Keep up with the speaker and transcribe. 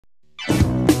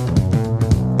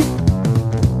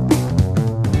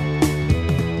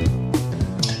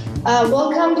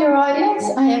Welcome, dear audience.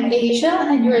 I am Asia,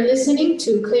 and you are listening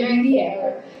to Clearing the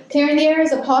Air. Clearing the Air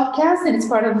is a podcast, and it's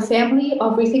part of the family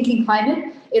of Rethinking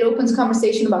Climate. It opens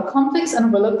conversation about complex and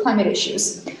overlooked climate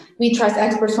issues. We trust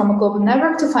experts from a global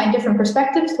network to find different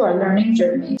perspectives to our learning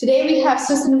journey. Today, we have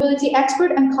sustainability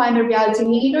expert and climate reality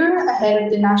leader, head of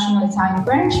the National Italian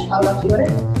branch, Paola Fiore.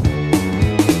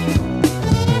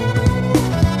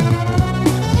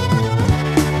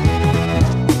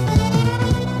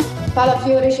 Paola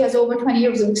Fiore, she has over 20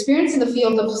 years of experience in the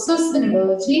field of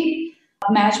sustainability,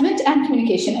 management, and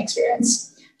communication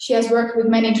experience. She has worked with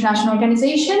many international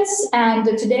organizations, and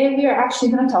today we are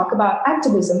actually going to talk about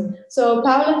activism. So,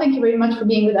 Paola, thank you very much for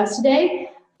being with us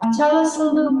today. Tell us a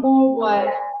little more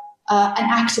what an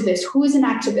activist, who is an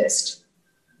activist?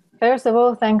 First of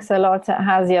all, thanks a lot,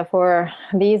 Asia, for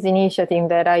this initiative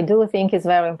that I do think is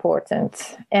very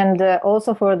important, and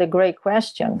also for the great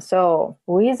question. So,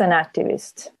 who is an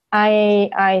activist?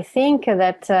 I think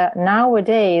that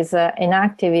nowadays an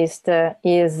activist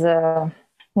is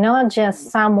not just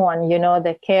someone,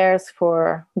 that cares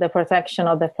for the protection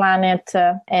of the planet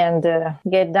and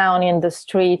get down in the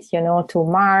street, to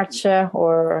march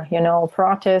or,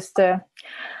 protest.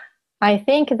 I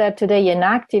think that today an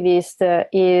activist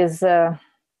is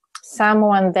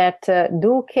someone that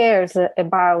do cares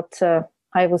about,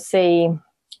 I would say,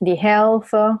 the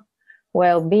health,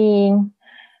 well-being,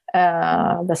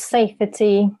 the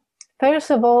safety, first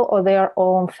of all, of their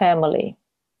own family,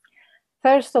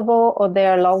 first of all, of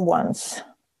their loved ones,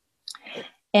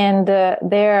 and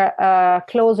their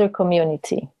closer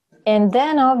community, and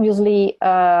then obviously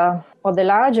of the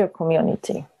larger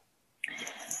community.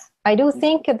 I do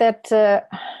think that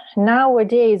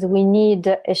nowadays we need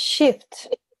a shift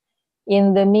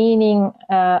in the meaning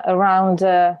around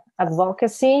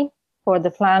advocacy for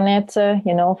the planet,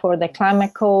 for the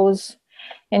climate cause.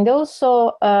 And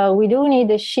also, we do need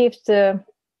a shift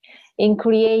in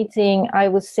creating, I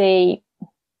would say,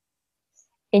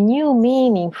 a new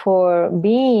meaning for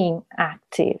being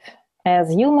active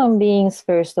as human beings,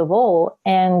 first of all,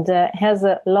 and as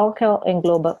a local and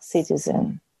global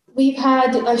citizen. We've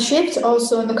had a shift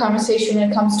also in the conversation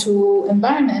when it comes to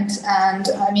environment. And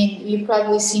I mean, you've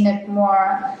probably seen it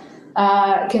more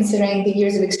considering the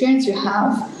years of experience you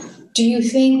have. Do you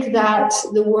think that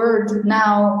the word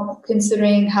now,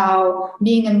 considering how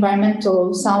being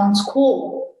environmental sounds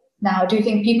cool now, do you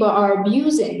think people are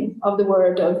abusing of the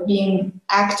word of being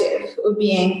active or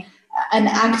being an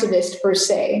activist per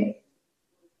se?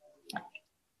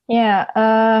 Yeah,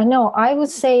 no, I would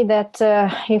say that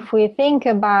if we think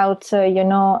about,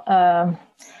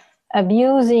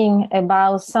 abusing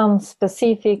about some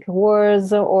specific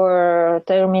words or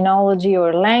terminology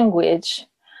or language,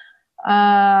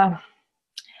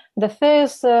 the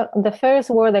first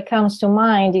word that comes to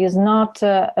mind is not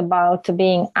about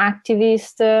being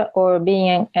activist or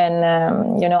being an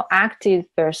active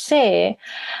per se,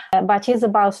 but is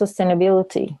about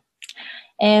sustainability.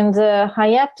 And I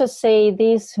have to say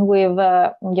this with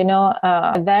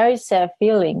very sad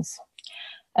feelings,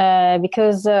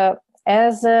 because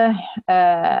as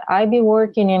I've been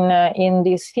working in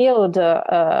this field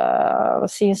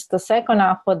since the second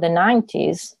half of the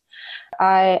 90s.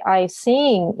 I've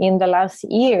seen in the last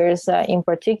years, in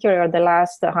particular the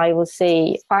last, I would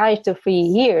say, 5 to 3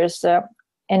 years,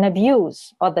 an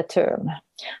abuse of the term.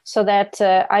 So that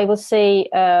I would say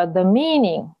the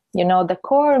meaning, the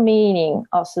core meaning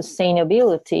of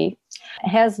sustainability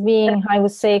has been, I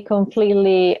would say,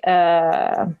 completely,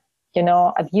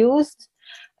 abused,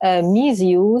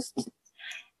 misused,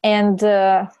 and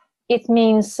it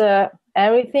means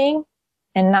everything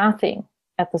and nothing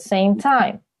at the same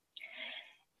time.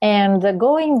 And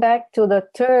going back to the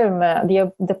term,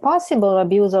 the possible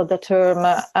abuse of the term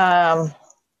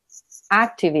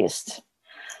activist,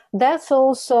 that's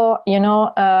also,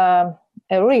 a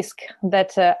risk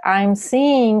that I'm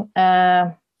seeing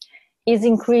is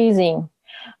increasing,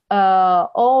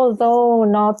 although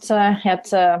not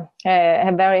at a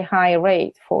very high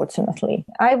rate, fortunately.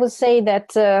 I would say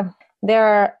that there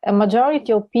are a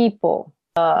majority of people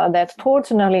that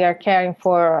fortunately are caring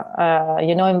for,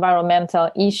 environmental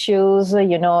issues,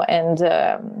 and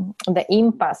the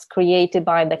impasse created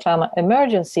by the climate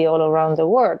emergency all around the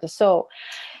world. So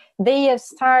they have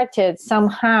started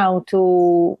somehow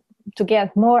to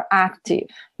get more active,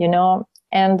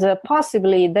 and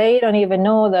possibly they don't even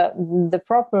know the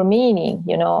proper meaning,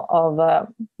 of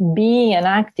being an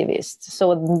activist.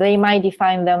 So they might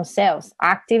define themselves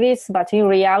activists, but in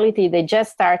reality, they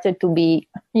just started to be,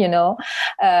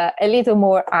 a little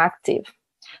more active.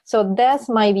 So that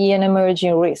might be an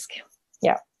emerging risk.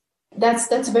 Yeah.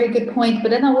 That's a very good point. But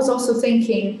then I was also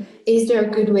thinking, is there a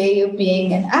good way of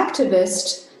being an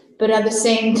activist, but at the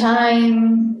same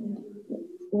time,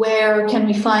 where can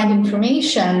we find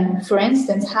information? For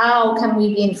instance, how can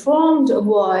we be informed of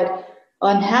what,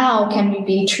 on how can we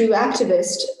be true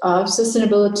activists of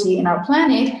sustainability in our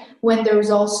planet when there is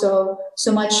also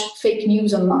so much fake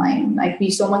news online, like we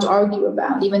so much argue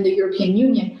about, even the European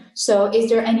Union. So is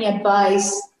there any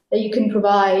advice that you can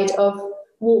provide of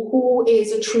who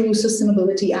is a true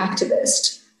sustainability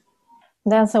activist?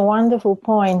 That's a wonderful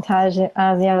point, Asia,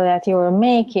 that you were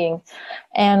making.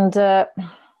 And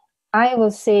I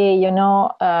would say,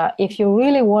 if you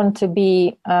really want to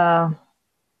be an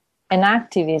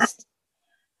activist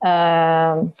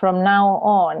from now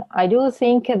on, I do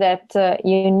think that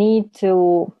you need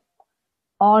to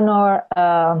honor,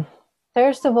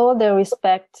 first of all, the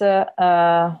respect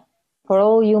for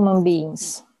all human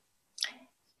beings.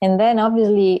 And then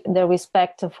obviously the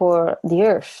respect for the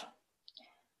earth.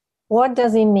 What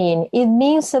does it mean? It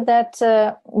means that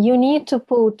you need to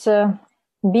put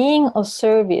being of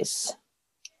service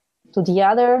to the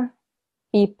other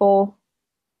people,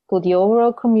 to the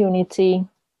overall community,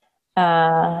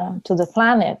 to the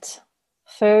planet,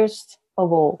 first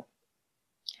of all.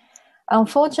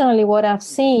 Unfortunately, what I've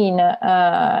seen,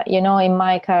 in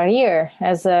my career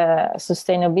as a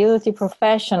sustainability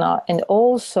professional and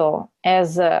also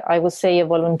as, I would say, a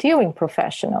volunteering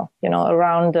professional,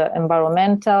 around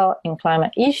environmental and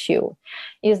climate issue,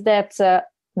 is that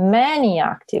many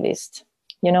activists,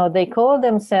 they call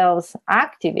themselves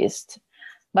activists,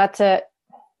 but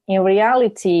in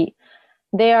reality,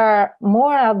 they are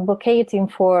more advocating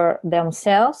for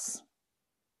themselves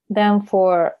than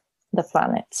for the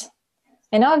planet.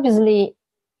 And obviously,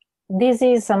 this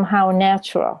is somehow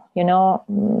natural,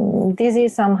 this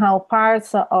is somehow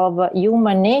part of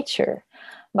human nature.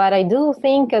 But I do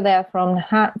think that from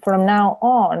now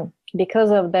on,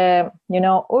 because of the,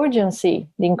 urgency,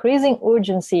 the increasing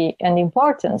urgency and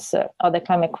importance of the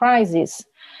climate crisis,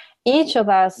 each of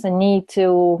us need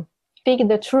to speak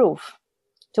the truth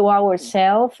to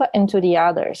ourselves and to the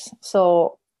others.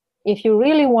 So if you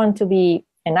really want to be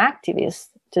an activist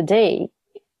today,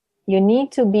 you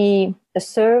need to be a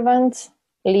servant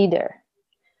leader.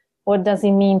 What does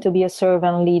it mean to be a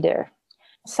servant leader?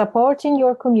 Supporting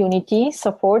your community,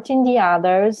 supporting the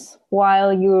others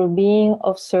while you're being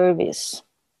of service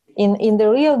in the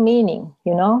real meaning,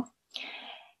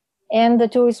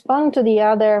 And to respond to the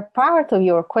other part of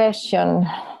your question,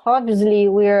 obviously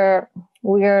we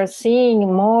are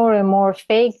seeing more and more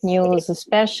fake news,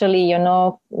 especially,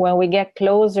 when we get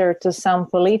closer to some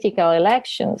political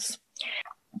elections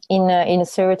in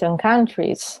certain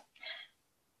countries.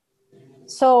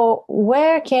 So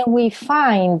where can we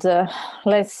find,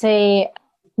 let's say,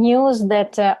 news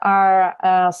that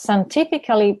are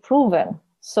scientifically proven?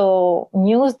 So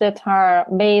news that are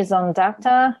based on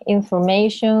data,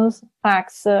 information,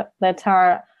 facts that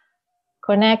are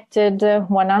connected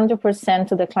 100%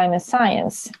 to the climate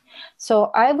science.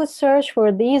 So I would search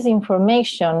for this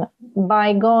information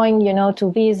by going,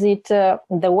 to visit the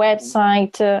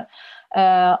website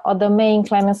of the main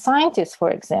climate scientists,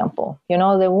 for example,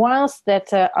 the ones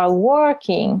that are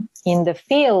working in the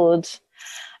field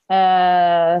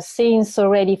since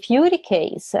already few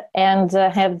decades and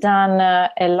have done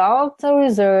a lot of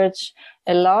research,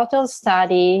 a lot of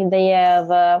study. They have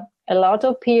a lot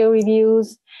of peer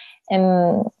reviews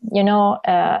and,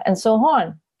 and so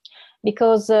on,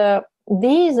 because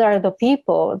these are the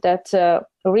people that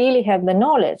really have the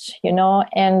knowledge,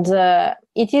 and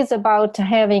it is about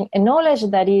having a knowledge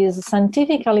that is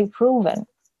scientifically proven.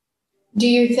 Do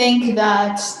you think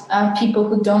that people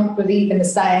who don't believe in the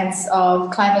science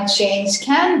of climate change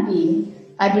can be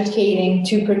advocating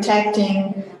to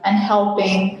protecting and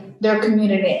helping their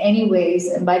community anyways?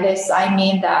 And by this, I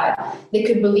mean that they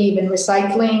could believe in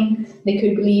recycling, they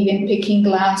could believe in picking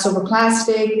glass over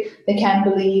plastic, they can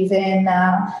believe in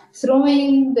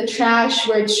throwing the trash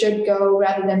where it should go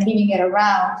rather than leaving it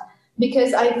around.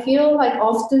 Because I feel like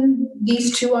often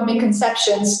these two are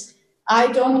misconceptions. I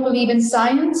don't believe in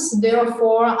science,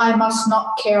 therefore I must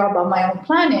not care about my own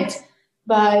planet,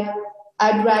 but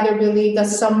I'd rather believe that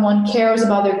someone cares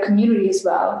about their community as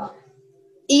well.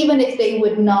 Even if they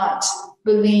would not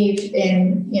believe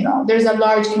in, there's a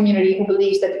large community who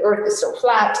believes that the earth is so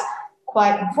flat,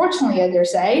 quite unfortunately, I dare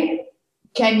say.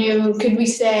 Could we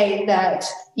say that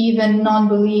even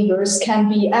non-believers can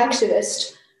be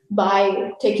activists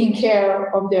by taking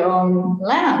care of their own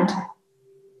land?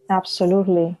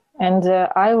 Absolutely. And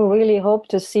I really hope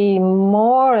to see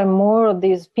more and more of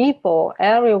these people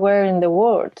everywhere in the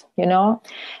world,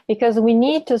 because we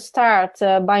need to start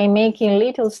by making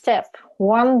little steps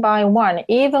one by one,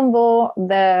 even though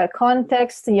the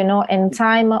context, and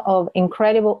time of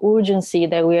incredible urgency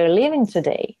that we are living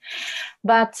today.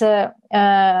 But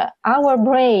our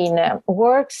brain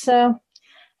works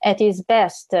at its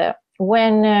best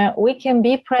when we can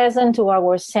be present to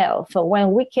ourselves,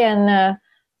 when we can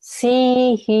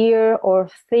see, hear, or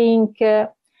think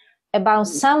about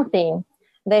something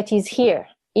that is here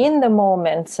in the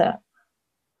moment,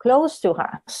 close to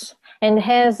us, and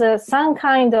has some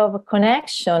kind of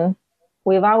connection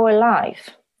with our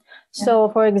life. So,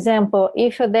 for example,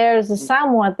 if there's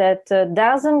someone that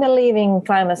doesn't believe in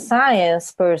climate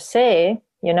science per se,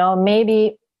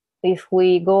 maybe if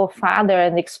we go further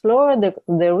and explore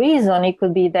the reason, it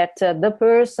could be that the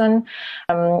person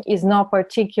is not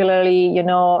particularly,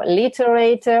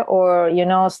 literate or,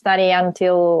 study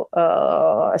until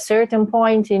a certain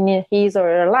point in his or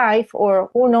her life, or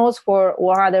who knows for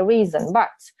what other reason. But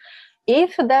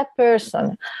if that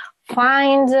person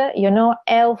finds,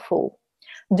 helpful,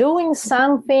 doing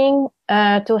something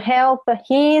to help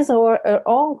his or her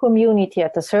own community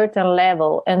at a certain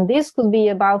level, and this could be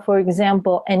about, for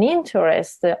example, an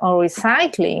interest on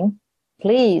recycling,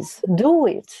 please do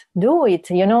it,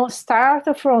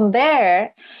 start from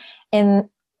there, and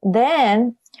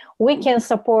then we can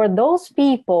support those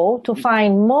people to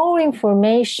find more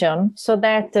information so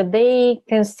that they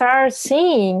can start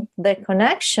seeing the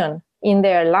connection in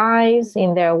their lives,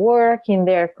 in their work, in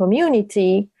their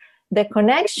community, the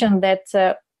connection that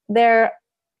there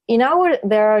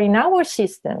are in our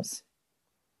systems.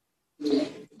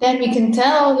 Then we can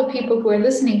tell the people who are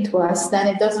listening to us that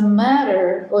it doesn't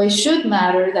matter, or it should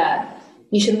matter, that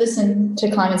you should listen to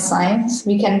climate science.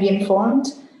 We can be informed,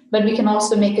 but we can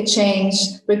also make a change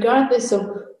regardless of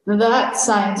that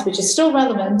science, which is still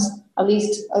relevant, at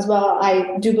least as well,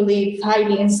 I do believe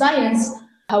highly in science.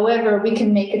 However, we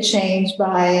can make a change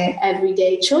by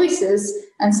everyday choices.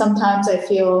 And sometimes I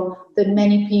feel that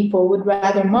many people would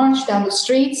rather march down the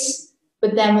streets,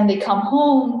 but then when they come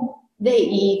home, they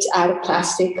eat out of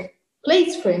plastic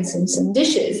plates, for instance, and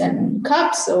dishes and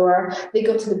cups, or they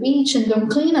go to the beach and don't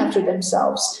clean after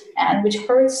themselves, and which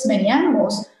hurts many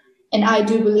animals. And I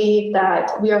do believe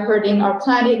that we are hurting our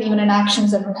planet even in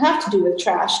actions that don't have to do with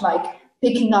trash, like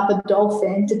picking up a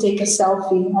dolphin to take a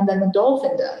selfie and then the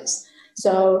dolphin dies.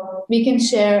 So we can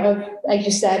share, like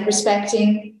you said,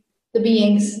 respecting the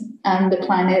beings and the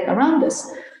planet around us.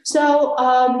 So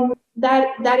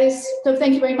that is. So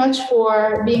thank you very much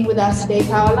for being with us today,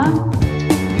 Paola.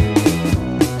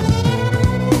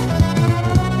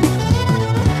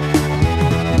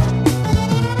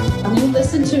 You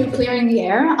listen to Clearing the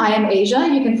Air. I am Asia.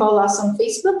 You can follow us on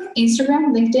Facebook,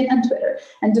 Instagram, LinkedIn, and Twitter.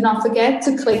 And do not forget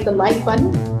to click the like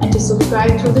button and to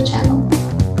subscribe to the channel.